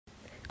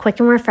Quick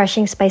and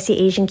refreshing spicy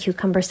Asian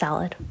cucumber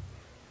salad.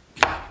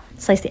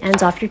 Slice the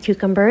ends off your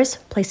cucumbers,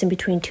 place in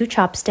between 2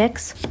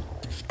 chopsticks.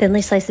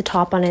 Thinly slice the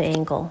top on an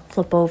angle.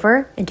 Flip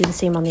over and do the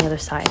same on the other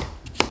side.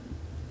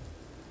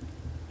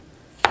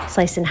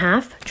 Slice in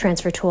half,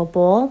 transfer to a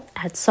bowl,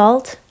 add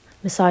salt,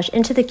 massage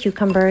into the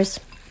cucumbers.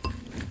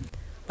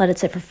 Let it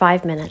sit for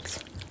 5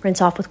 minutes.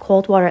 Rinse off with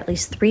cold water at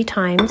least 3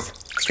 times.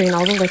 Strain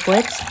all the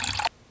liquids.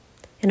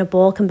 In a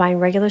bowl, combine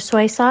regular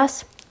soy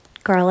sauce,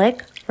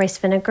 garlic, rice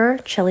vinegar,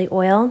 chili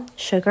oil,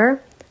 sugar,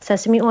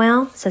 sesame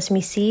oil, sesame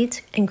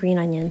seeds, and green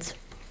onions.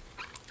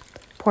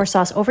 Pour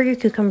sauce over your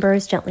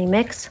cucumbers, gently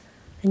mix.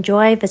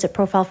 Enjoy. Visit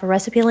profile for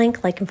recipe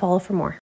link, like and follow for more.